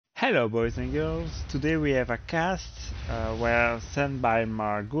Hello boys and girls, today we have a cast where sent by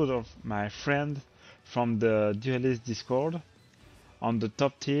my friend from the Duelist Discord on the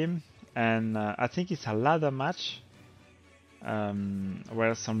top team, and I think it's a ladder match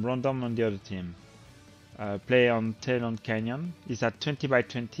where some random on the other team play on Talon Canyon. It's at 20 by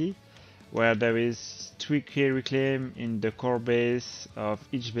 20 where there is 3k reclaim in the core base of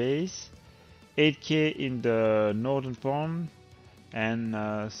each base, 8k in the northern pond, and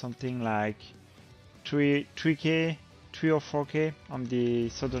something like 3k, 3 or 4k on the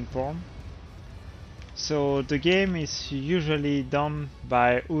southern form. So the game is usually done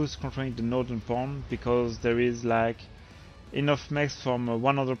by who's controlling the northern form, because there is like enough mechs from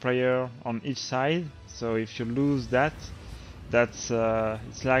one other player on each side. So if you lose that,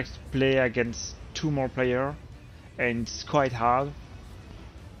 it's like to play against two more players, and it's quite hard.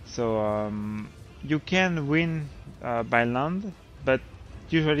 So you can win by land, but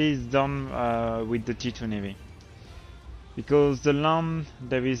usually it's done with the T2 Navy, because the land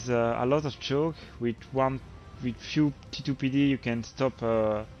there is a lot of choke. With few T2 PD you can stop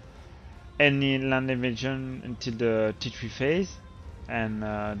any land invasion until the T3 phase, and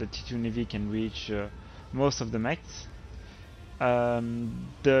the T2 Navy can reach most of the mechs.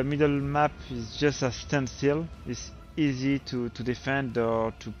 The middle map is just a standstill. It's easy to defend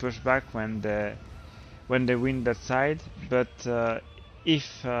or to push back when they win that side, but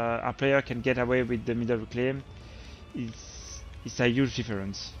if a player can get away with the middle reclaim, it's a huge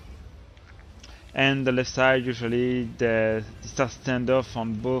difference. And the left side, usually they start standoff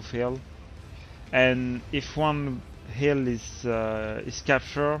on both hill, and if one hill is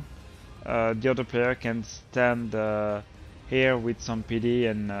captured, the other player can stand here with some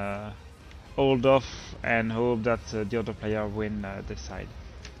PD and hold off and hope that the other player win the side.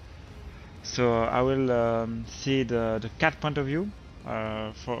 So I will see the cat point of view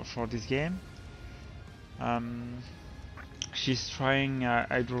for this game. She's trying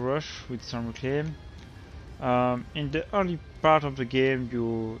Hydro Rush with some reclaim. In the early part of the game,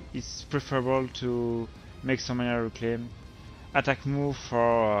 it's preferable to make some mana reclaim. Attack move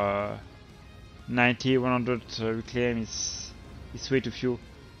for 90, 100 reclaim is way too few.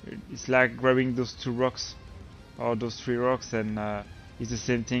 It's like grabbing those two rocks or those three rocks, and it's the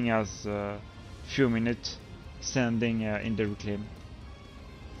same thing as few minutes standing in the reclaim.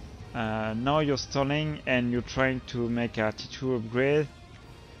 Now you're stalling and you're trying to make a T2 upgrade.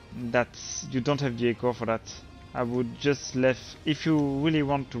 You don't have the echo for that. I would just if you really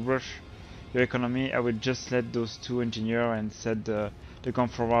want to rush your economy, I would just let those two engineer and set the com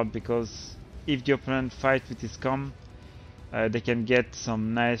forward, because if the opponent fight with his com, they can get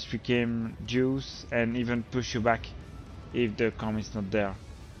some nice reclaim juice and even push you back if the com is not there.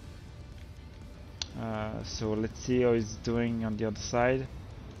 So let's see how he's doing on the other side.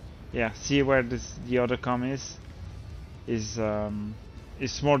 Yeah, see where the other com is.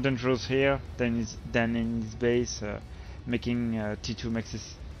 It's more dangerous here than in his base, making T2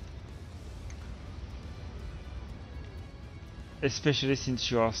 mexes. Especially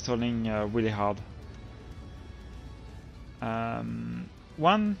since you are stalling really hard.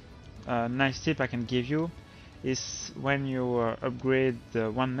 One nice tip I can give you is when you upgrade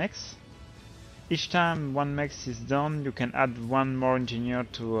one mex. Each time one mex is done, you can add one more engineer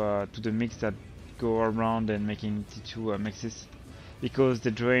to the mix that go around and making T2 mexes, because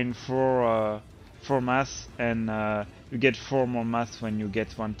they drain 4 mass, and you get 4 more mass when you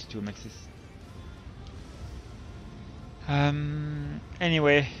get one T2 mexes.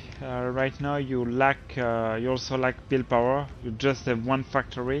 Anyway, right now you also lack build power. You just have one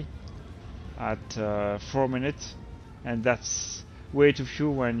factory at 4 minutes, and that's way too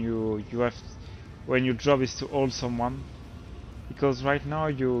few when your job is to hold someone. Because right now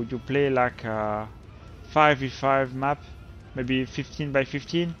you play like a 5v5 map, maybe 15 by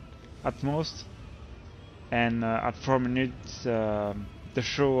 15 at most, and at 4 minutes the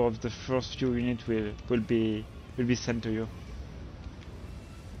show of the first few units will be sent to you.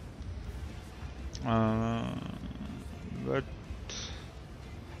 But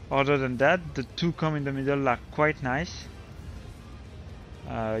other than that, the two com in the middle are quite nice.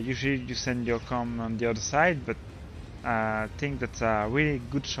 Usually you send your com on the other side, but I think that's a really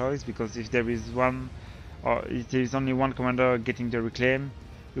good choice, because if there is one, or if there is only one commander getting the reclaim,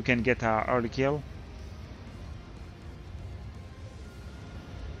 you can get a early kill.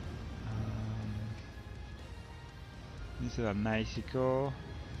 This is a nice eco.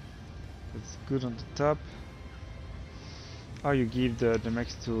 That's good on the top. Oh, you give the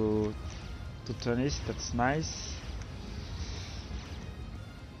max to Tonis, that's nice.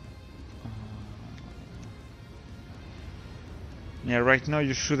 Yeah, right now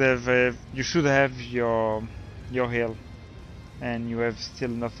you should have your heal, and you have still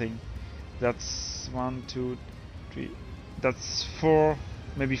nothing. That's 1, 2, 3. That's 4,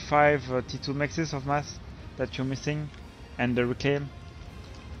 maybe 5 T2 maxes of mass that you're missing, and the reclaim.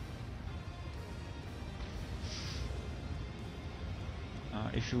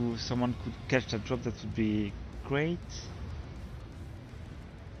 If someone could catch that drop, that would be great.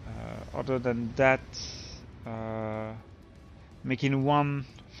 Other than that, making one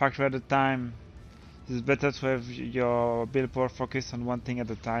factory at a time. It's better to have your build power focus on one thing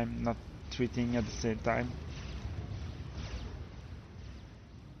at a time, not 3 things at the same time.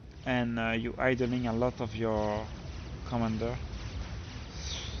 And you idling a lot of your commander.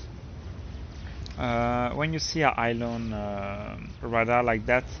 When you see a Talon radar like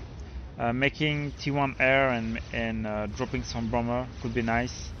that, making T1 air and dropping some bomber could be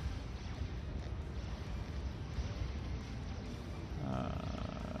nice.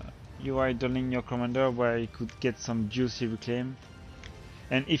 You idling your commander where you could get some juicy reclaim.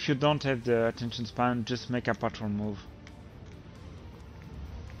 And if you don't have the attention span, just make a patrol move.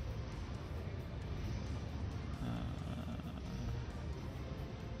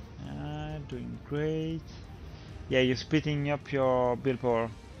 Doing great. Yeah, you're splitting up your build power.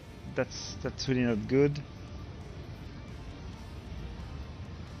 That's really not good.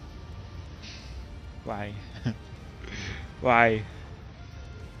 Why? Why?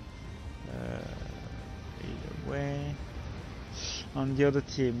 Either way. On the other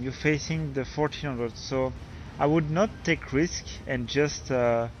team, you're facing the 1400, so I would not take risk and just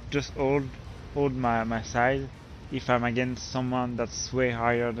hold my side if I'm against someone that's way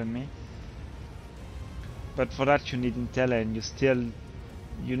higher than me. But for that you need intel, and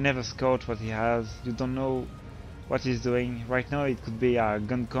you never scout what he has. You don't know what he's doing. Right now it could be a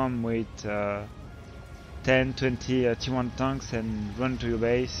Guncom with 10, 20 T1 tanks and run to your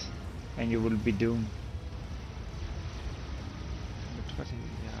base, and you will be doomed. But what he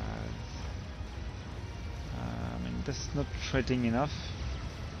has? I mean, that's not threatening enough.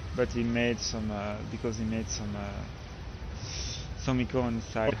 But he made some because he made some eco on the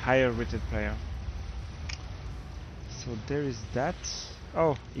side. Higher rated player. So there is that.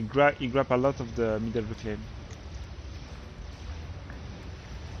 Oh, he grabbed a lot of the middle reclaim.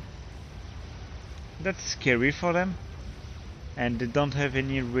 That's scary for them, and they don't have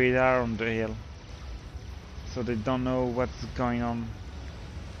any radar on the hill, so they don't know what's going on.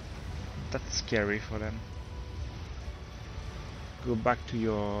 That's scary for them. Go back to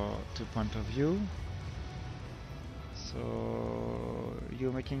your point of view. So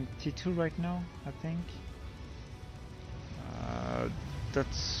you're making T2 right now, I think.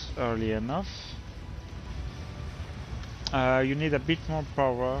 That's early enough. You need a bit more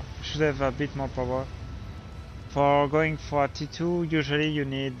power. You should have a bit more power. For going for a T2, usually you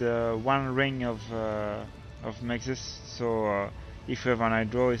need one ring of mexes. So if you have an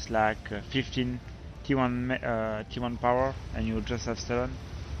hydro, it's like 15 T1 power, and you just have 7,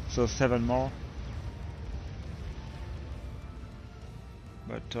 so 7 more.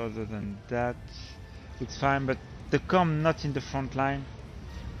 But other than that, it's fine. But the com not in the front line,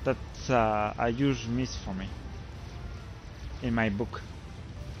 that's a huge miss for me in my book.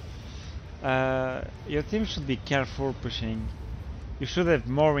 Your team should be careful pushing. You should have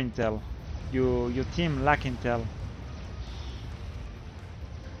more intel. Your team lack intel.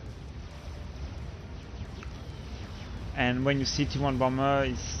 And when you see T1 bomber,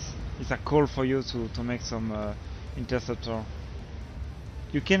 it's a call for you to make some interceptor.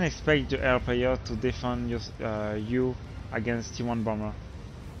 You can expect the air player to defend you against T1 bomber.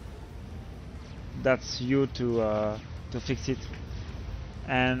 That's you to fix it.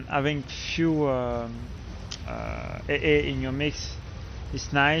 And having few AA in your mix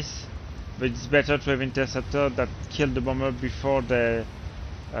is nice, but it's better to have interceptor that kill the bomber before they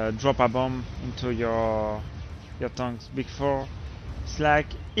drop a bomb into your tanks. Before, it's like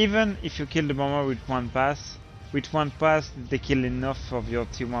even if you kill the bomber with one pass, they kill enough of your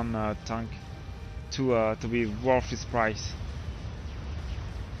T1 tank to be worth its price.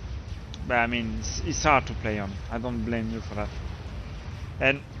 But I mean, it's hard to play on. I don't blame you for that.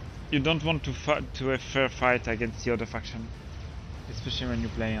 And you don't want to have fair fight against the other faction, especially when you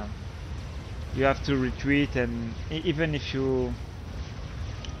play on. You have to retreat, and even if you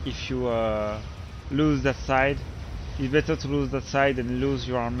lose that side, it's better to lose that side and lose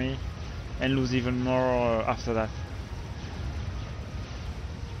your army, and lose even more after that.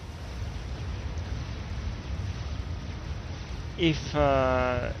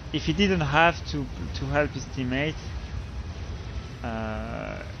 If he didn't have to help his teammate,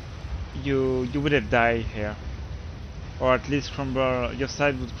 you would have died here. or at least crumble. Your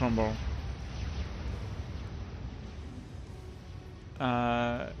side would crumble.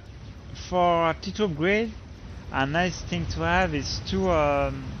 For a T2 upgrade, a nice thing to have is two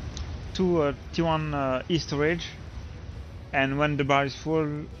T1 E storage, and when the bar is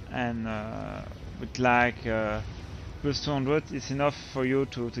full and with like plus 200, it's enough for you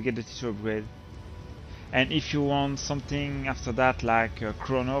to get the T2 upgrade. And if you want something after that, like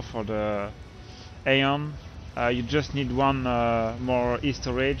Chrono for the Aeon, you just need one more E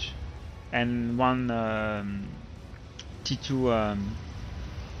storage and one T2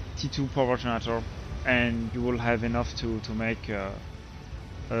 T2 power generator, and you will have enough to make a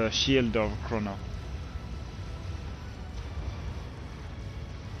shield of Chrono.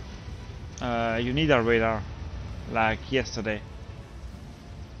 You need a radar, like yesterday,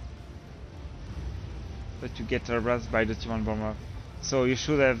 but you get harassed by the T1 bomber. So you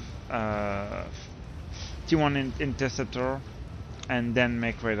should have T1 interceptor, and then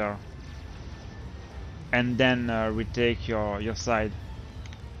make radar, and then retake your side.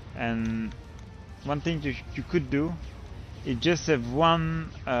 And one thing you could do is just have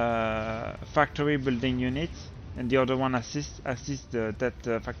one factory building unit, and the other one assist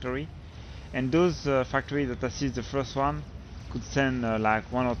that factory. And those factories that assist the first one could send like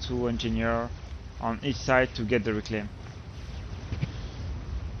 1 or 2 engineers on each side to get the reclaim.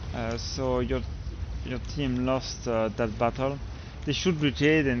 So your team lost that battle. They should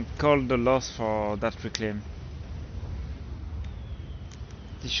retreat and call the loss for that reclaim.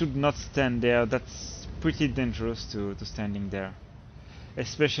 They should not stand there. That's pretty dangerous to standing there,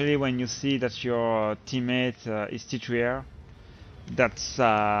 especially when you see that your teammate is T3R. That's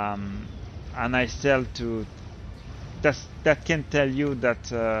a nice tell to. That can tell you that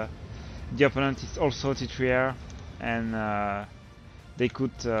the opponent is also T3R, and they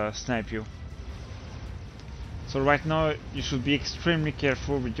could snipe you. So right now you should be extremely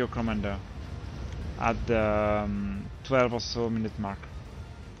careful with your commander at the 12 or so minute mark.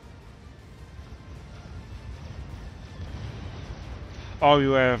 Or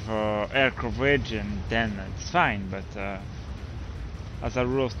you have air coverage, and then it's fine, but as a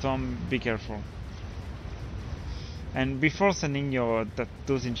rule of thumb, be careful. And before sending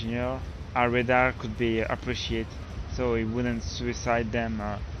those engineers, a radar could be appreciated, so it wouldn't suicide them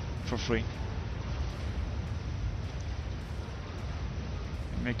for free.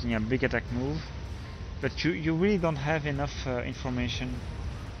 Making a big attack move, but you really don't have enough information.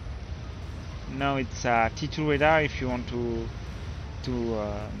 Now it's a T2 radar if you want to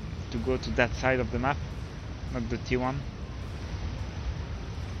go to that side of the map, not the T1.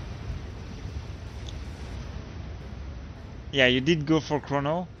 Yeah, you did go for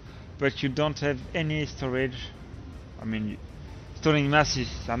Chrono, but you don't have any storage. I mean, storing mass is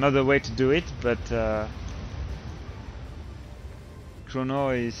another way to do it, but Chrono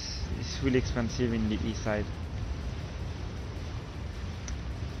is really expensive in the E side.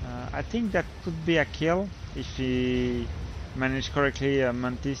 I think that could be a kill if he managed correctly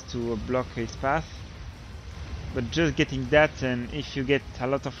Mantis to block his path. But just getting that, and if you get a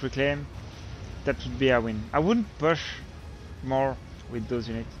lot of reclaim, that would be a win. I wouldn't push more with those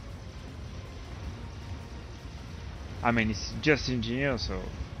units. I mean, it's just engineer, so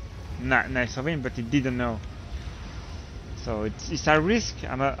nice of him, but he didn't know. So it's a risk.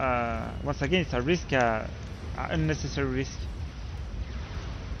 Once again, it's a risk, an unnecessary risk.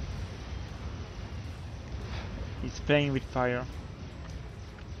 He's playing with fire.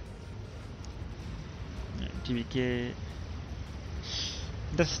 GBK.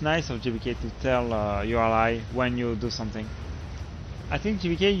 That's nice of GBK to tell your ally when you do something. I think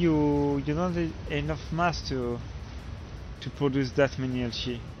GBK, you don't have enough mass to produce that many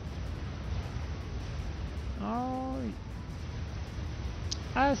LC. Oh,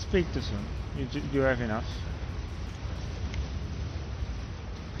 I speak too soon. You have enough.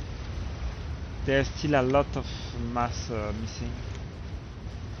 There's still a lot of mass missing.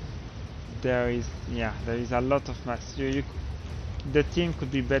 There is a lot of mass. The team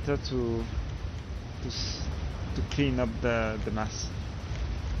could be better to clean up the mass.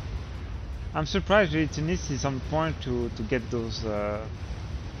 I'm surprised really Tunis is on point to get those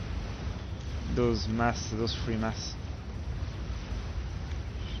free mass.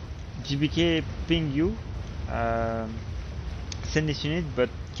 GBK ping you, send this unit, but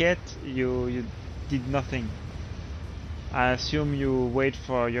Ket, you did nothing. I assume you wait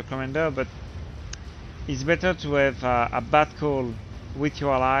for your commander, but it's better to have a bad call with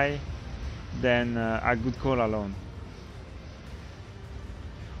your ally than a good call alone.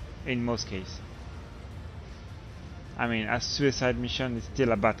 In most cases. I mean, a suicide mission is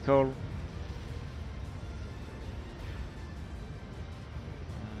still a bad call.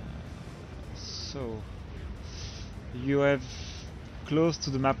 So you have close to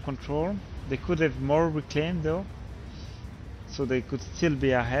the map control. They could have more reclaim though, so they could still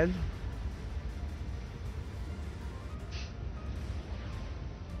be ahead.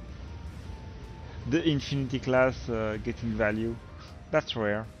 The Infinity class getting value, that's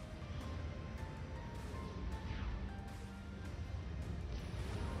rare.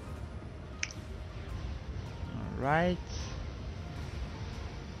 Alright.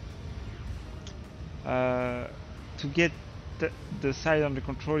 To get the side under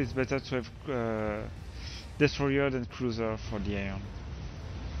control, it's better to have destroyer than cruiser for the Iron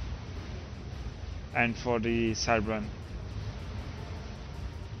and for the side run.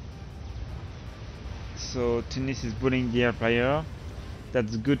 So Tunis is bullying the air player.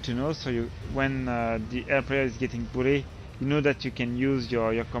 That's good to know. So when the air player is getting bullied, you know that you can use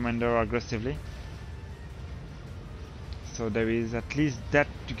your commander aggressively. So there is at least that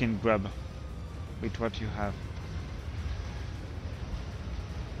you can grab with what you have.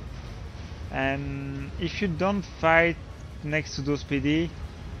 And if you don't fight next to those PD,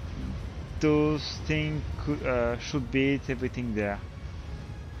 those things should beat everything there.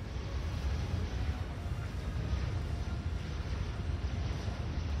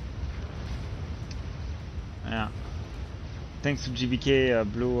 Yeah. Thanks to GBK,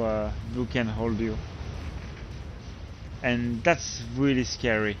 blue can hold you, and that's really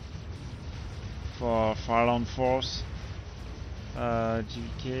scary for Talon force.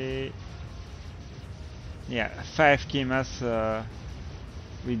 GBK, yeah, 5k mass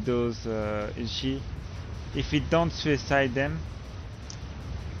with those Ilchi. If we don't suicide them,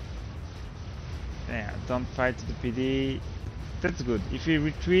 yeah, don't fight the PD. That's good. If we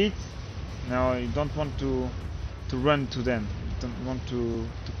retreat, no, you don't want to run to them. You don't want to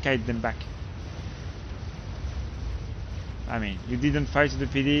kite them back. I mean, you didn't fight the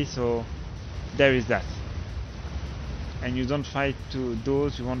PD, so there is that. And you don't fight to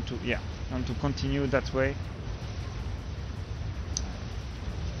those. You want to, yeah, you want to continue that way.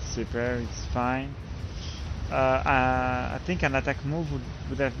 Super, it's fine. I think an attack move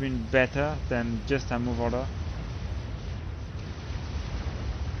would have been better than just a move order.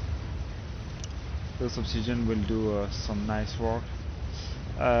 Those obsidian will do some nice work.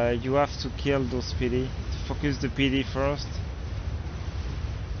 You have to kill those PD. Focus the PD first.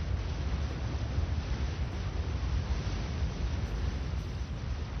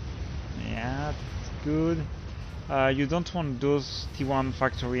 Yeah, that's good. You don't want those T1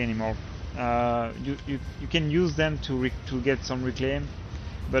 factory anymore. You can use them to get some reclaim,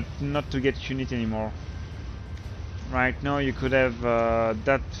 but not to get unit anymore. Right now you could have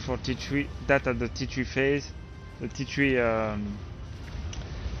that for T3, that at the T3 phase, the T3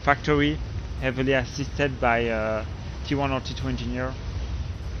 factory, heavily assisted by T1 or T2 engineer.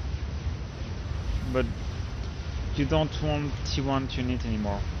 But you don't want T1 unit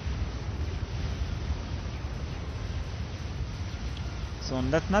anymore. So on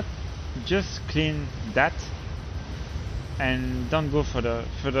that map, just clean that and don't go further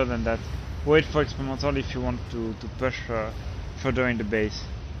than that. Wait for experimental if you want to push further in the base,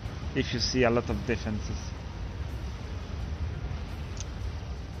 if you see a lot of defenses.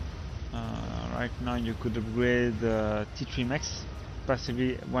 Right now you could upgrade T3 max,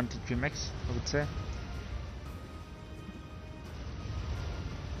 possibly one T3 max, I would say.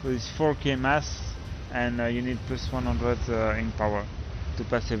 So it's 4k mass, and you need plus 100 in power to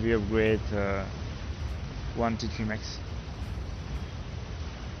passively upgrade one T3 max.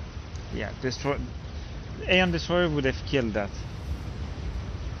 Yeah, Aeon Destroyer would have killed that.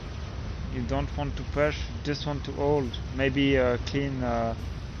 You don't want to push, just want to hold. Maybe clean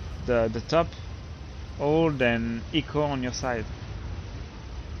the top, hold, and echo on your side.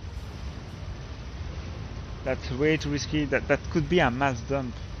 That's way too risky. That could be a mass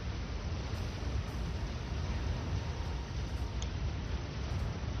dump.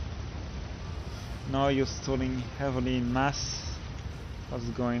 Now you're stalling heavily in mass. What's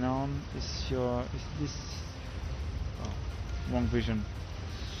going on? Is this? Oh, wrong vision.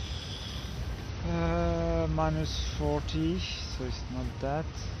 Minus 40, so it's not that.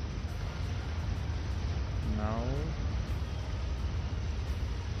 No.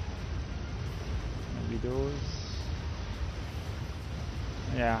 Maybe those.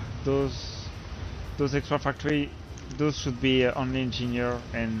 Yeah, those extra factory. Those should be only engineer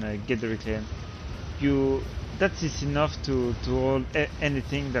and get the reclaim. That is enough to hold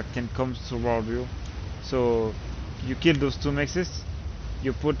anything that can come toward you. So you kill those two mexes,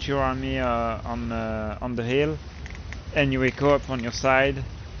 you put your army on the hill, and you echo up on your side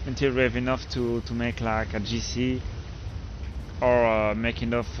until you have enough to make like a GC or make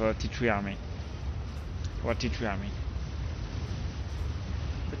enough T3 army. or T3 army.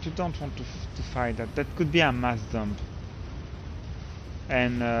 But you don't want to fight that. That could be a mass dump.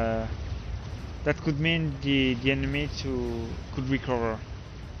 And that could mean the enemy could recover.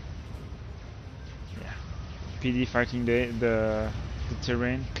 Yeah. PD fighting the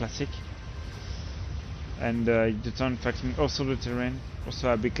terrain, classic. And the Talon fighting also the terrain,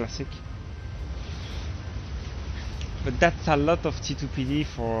 also a big classic. But that's a lot of T2 PD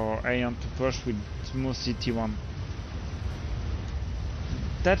for Ion to push with mostly T1.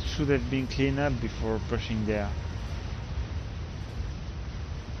 That should have been cleaned up before pushing there.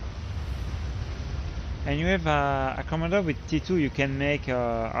 And you have a commander with T2, you can make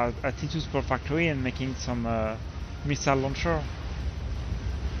a T2 support factory and making some missile launcher.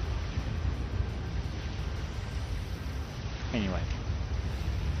 Anyway.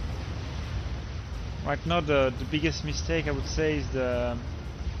 Right now the biggest mistake I would say is the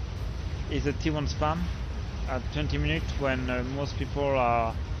T1 spam at 20 minutes when most people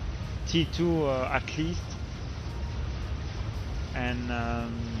are T2 at least, and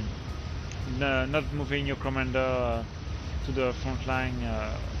not moving your commander to the front line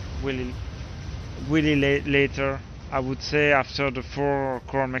really later. I would say after the 4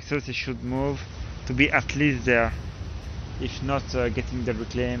 core mixers he should move to be at least there, if not getting the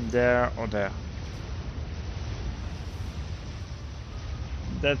reclaim there or there.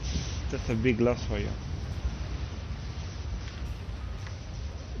 That's a big loss for you.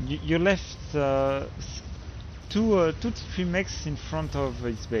 You left two to three mechs in front of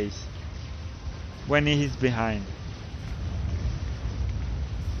his base when he is behind.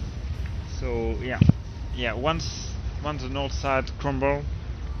 So yeah. Once the north side crumble,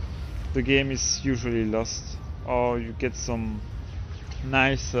 the game is usually lost, or you get some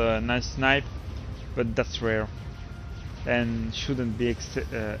nice snipe, but that's rare and shouldn't be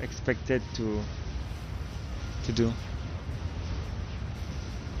expected to do.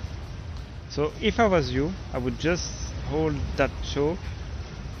 So if I was you, I would just hold that choke,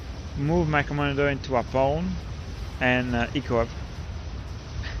 move my commander into a pawn, and eco up.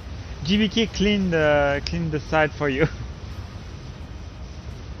 GBK clean the side for you.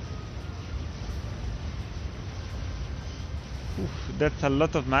 Oof, that's a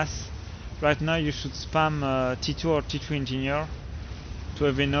lot of mass. Right now you should spam T2 or T3 engineer to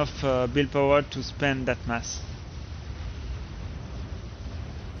have enough build power to spend that mass.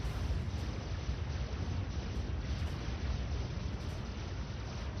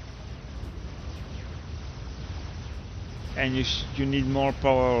 And you need more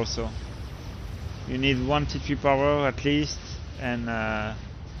power also. You need 1 T3 power at least, and a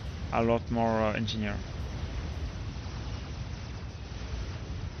lot more engineer.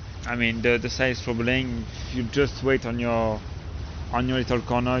 I mean, the side is troubling. If you just wait on your little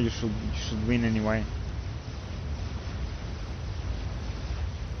corner, you should win anyway.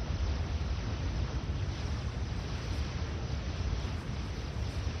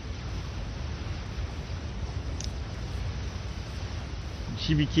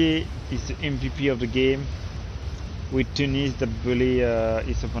 GBK is the MVP of the game, with Tunis that bully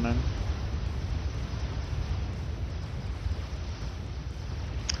his opponent.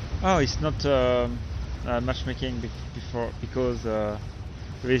 Oh, it's not matchmaking because there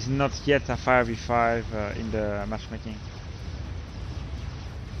is not yet a 5v5 in the matchmaking.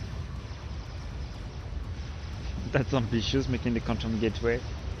 That's ambitious, making the quantum gateway.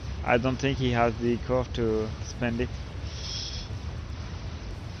 I don't think he has the core to spend it.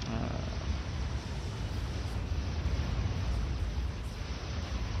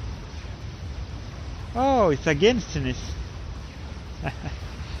 Oh, it's against Tunis.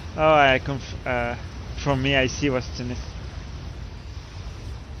 Oh, from me I see what's Tunis.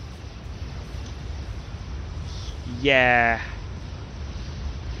 Yeah,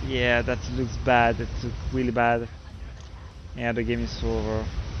 that looks bad. It looks really bad. Yeah, the game is over.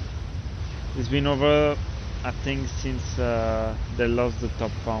 It's been over, I think, since they lost the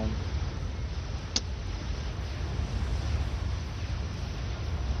top pawn.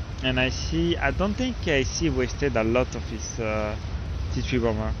 And I don't think I see wasted a lot of his T3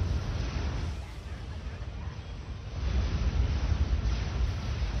 bomber.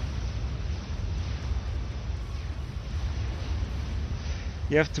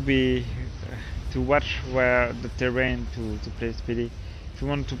 You have to watch where the terrain to place PD. If you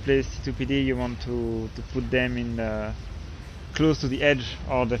want to place T2 PD, you want to put them in close to the edge,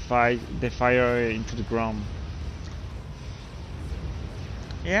 or they fire into the ground.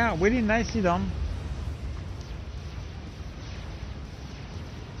 Yeah, really nicely done.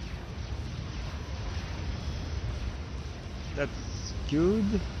 That's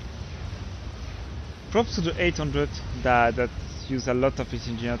good. Props to the 800 that use a lot of its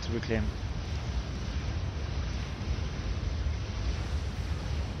engineer to reclaim.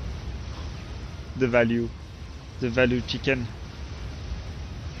 The value chicken.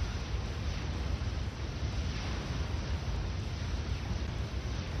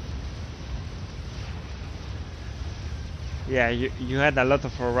 Yeah, you had a lot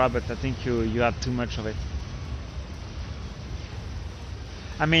of aura, but I think you had too much of it.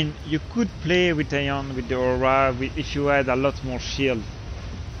 I mean, you could play with Ion with the aura if you had a lot more shield.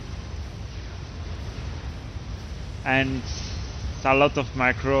 And it's a lot of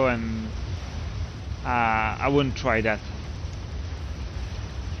macro, and I wouldn't try that.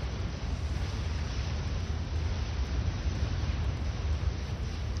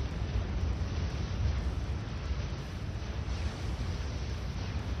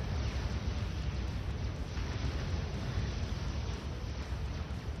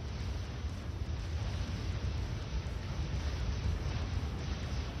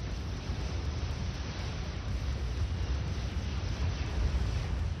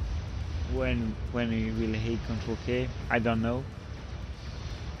 When we will hit Control K, I don't know.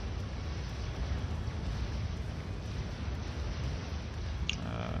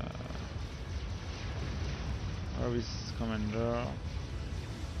 Where is Commander?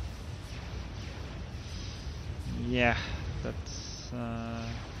 Yeah, that's how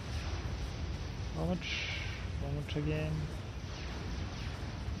much? How much again?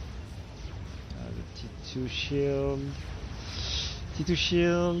 The T2 shield. T2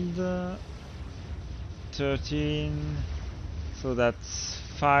 shield. 13. So that's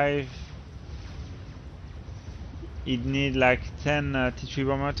 5. It need like 10 T3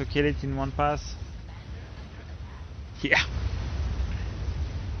 bomber to kill it in one pass. Yeah.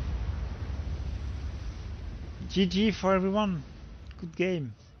 GG for everyone. Good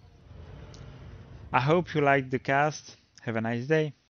game. I hope you liked the cast. Have a nice day.